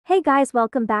Hey guys,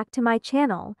 welcome back to my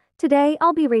channel. Today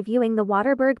I'll be reviewing the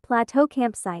Waterberg Plateau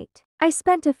campsite. I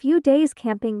spent a few days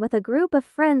camping with a group of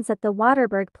friends at the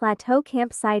Waterberg Plateau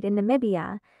campsite in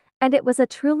Namibia, and it was a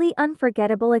truly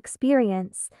unforgettable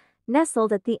experience.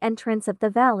 Nestled at the entrance of the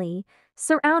valley,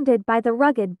 surrounded by the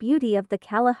rugged beauty of the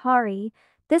Kalahari,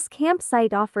 this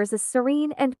campsite offers a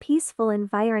serene and peaceful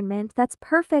environment that's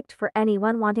perfect for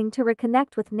anyone wanting to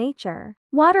reconnect with nature.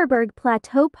 Waterberg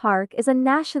Plateau Park is a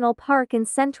national park in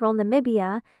central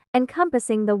Namibia,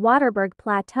 encompassing the Waterberg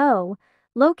Plateau,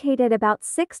 located about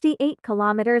 68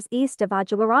 kilometers east of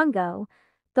Ajuarongo.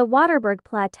 The Waterberg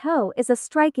Plateau is a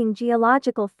striking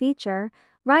geological feature,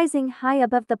 rising high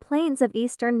above the plains of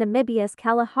eastern Namibia's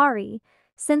Kalahari.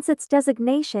 Since its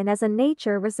designation as a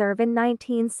nature reserve in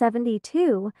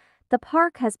 1972, the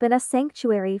park has been a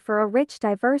sanctuary for a rich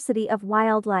diversity of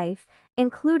wildlife,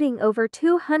 including over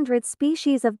 200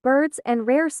 species of birds and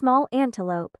rare small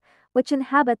antelope, which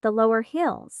inhabit the lower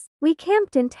hills. We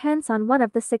camped in tents on one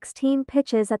of the 16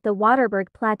 pitches at the Waterberg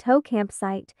Plateau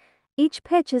campsite. Each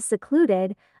pitch is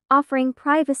secluded, offering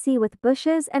privacy with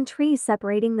bushes and trees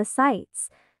separating the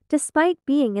sites. Despite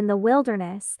being in the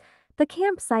wilderness, the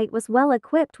campsite was well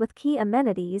equipped with key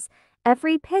amenities.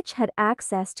 Every pitch had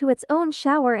access to its own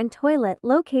shower and toilet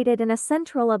located in a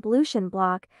central ablution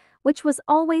block, which was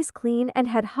always clean and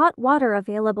had hot water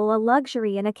available, a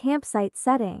luxury in a campsite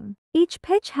setting. Each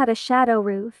pitch had a shadow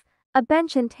roof, a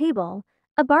bench and table,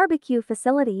 a barbecue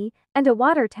facility, and a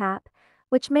water tap,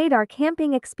 which made our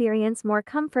camping experience more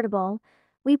comfortable.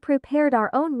 We prepared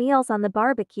our own meals on the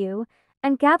barbecue,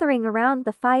 and gathering around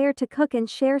the fire to cook and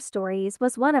share stories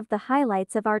was one of the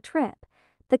highlights of our trip.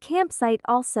 The campsite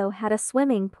also had a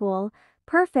swimming pool,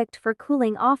 perfect for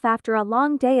cooling off after a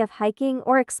long day of hiking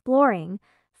or exploring.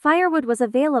 Firewood was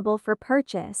available for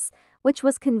purchase, which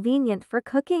was convenient for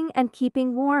cooking and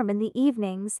keeping warm in the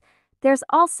evenings. There's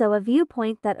also a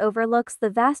viewpoint that overlooks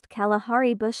the vast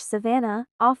Kalahari bush savanna,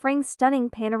 offering stunning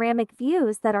panoramic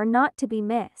views that are not to be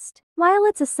missed. While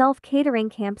it's a self-catering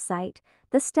campsite,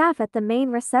 the staff at the main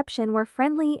reception were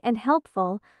friendly and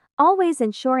helpful, always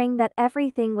ensuring that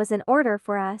everything was in order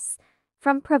for us.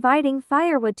 From providing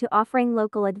firewood to offering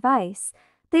local advice,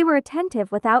 they were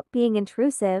attentive without being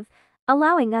intrusive,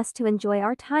 allowing us to enjoy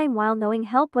our time while knowing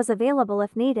help was available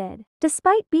if needed.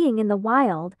 Despite being in the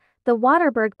wild, the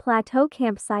Waterberg Plateau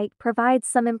campsite provides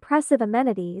some impressive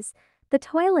amenities. The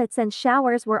toilets and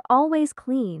showers were always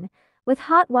clean, with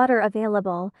hot water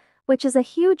available, which is a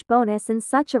huge bonus in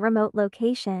such a remote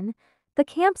location. The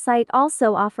campsite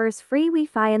also offers free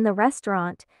Wi-Fi in the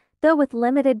restaurant, though with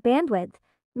limited bandwidth,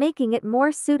 making it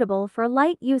more suitable for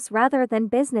light use rather than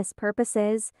business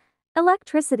purposes.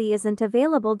 Electricity isn't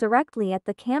available directly at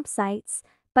the campsites,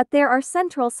 but there are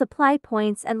central supply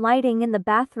points and lighting in the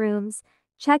bathrooms.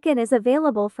 Check-in is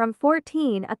available from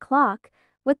 14 o'clock,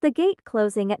 with the gate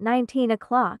closing at 19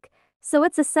 o'clock, so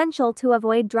it's essential to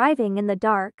avoid driving in the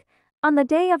dark. On the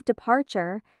day of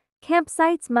departure,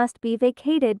 campsites must be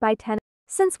vacated by 10.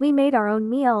 Since we made our own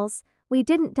meals, we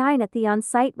didn't dine at the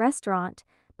on-site restaurant,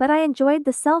 but I enjoyed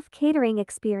the self-catering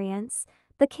experience.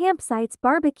 The campsite's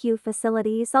barbecue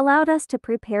facilities allowed us to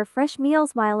prepare fresh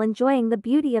meals while enjoying the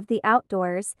beauty of the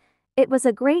outdoors. It was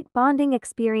a great bonding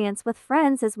experience with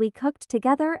friends as we cooked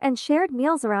together and shared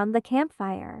meals around the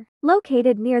campfire.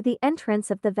 Located near the entrance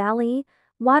of the valley,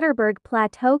 Waterberg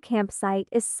Plateau campsite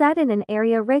is set in an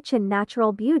area rich in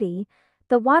natural beauty.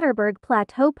 The Waterberg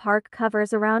Plateau Park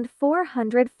covers around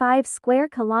 405 square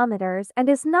kilometers and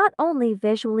is not only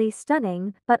visually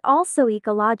stunning but also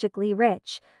ecologically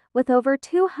rich, with over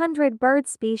 200 bird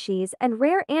species and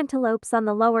rare antelopes on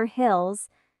the lower hills.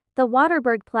 The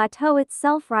Waterberg Plateau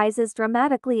itself rises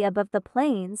dramatically above the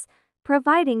plains,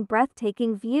 providing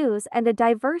breathtaking views and a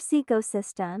diverse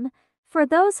ecosystem. For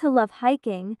those who love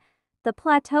hiking, the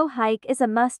plateau hike is a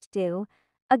must-do.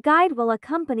 A guide will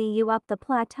accompany you up the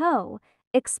plateau,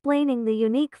 explaining the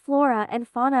unique flora and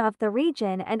fauna of the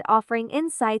region and offering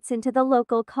insights into the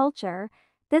local culture.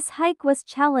 This hike was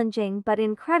challenging but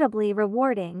incredibly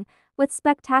rewarding, with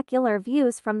spectacular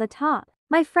views from the top.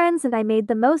 My friends and I made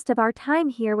the most of our time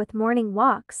here with morning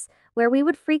walks, where we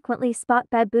would frequently spot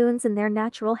baboons in their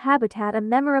natural habitat, a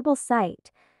memorable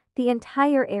sight. The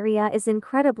entire area is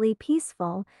incredibly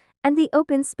peaceful, and the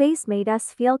open space made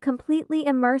us feel completely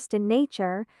immersed in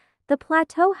nature. The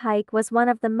plateau hike was one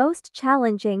of the most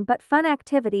challenging but fun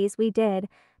activities we did.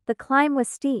 The climb was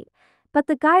steep, but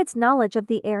the guide's knowledge of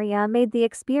the area made the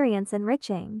experience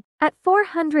enriching. At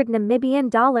 400 Namibian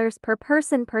dollars per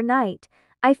person per night,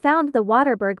 I found the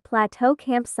Waterberg Plateau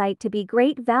campsite to be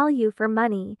great value for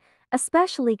money,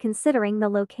 especially considering the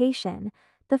location,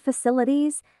 the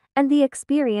facilities, and the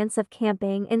experience of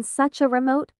camping in such a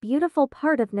remote, beautiful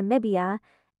part of Namibia.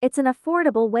 It's an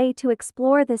affordable way to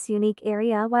explore this unique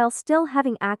area while still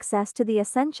having access to the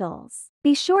essentials.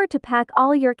 Be sure to pack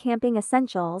all your camping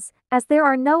essentials, as there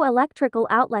are no electrical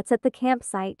outlets at the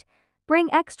campsite.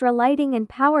 Bring extra lighting and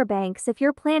power banks if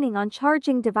you're planning on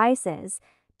charging devices.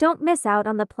 Don't miss out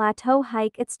on the plateau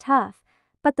hike, it's tough,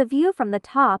 but the view from the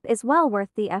top is well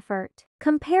worth the effort.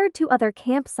 Compared to other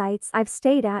campsites I've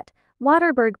stayed at,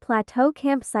 Waterberg Plateau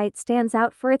campsite stands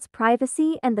out for its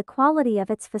privacy and the quality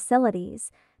of its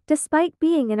facilities. Despite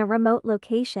being in a remote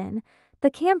location,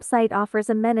 the campsite offers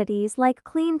amenities like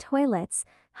clean toilets,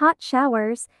 hot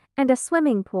showers, and a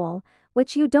swimming pool,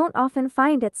 which you don't often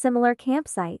find at similar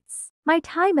campsites. My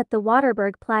time at the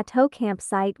Waterberg Plateau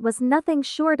campsite was nothing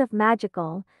short of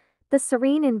magical. The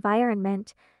serene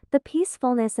environment, the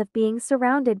peacefulness of being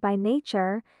surrounded by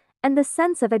nature, and the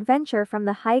sense of adventure from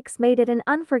the hikes made it an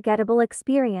unforgettable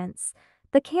experience.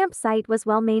 The campsite was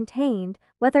well maintained,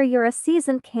 whether you're a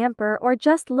seasoned camper or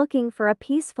just looking for a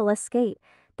peaceful escape.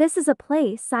 This is a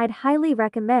place I'd highly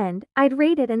recommend. I'd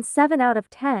rate it an 7 out of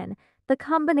 10. The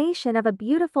combination of a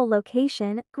beautiful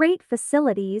location, great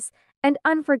facilities, and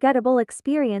unforgettable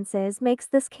experiences makes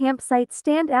this campsite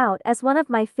stand out as one of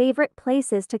my favorite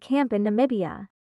places to camp in Namibia.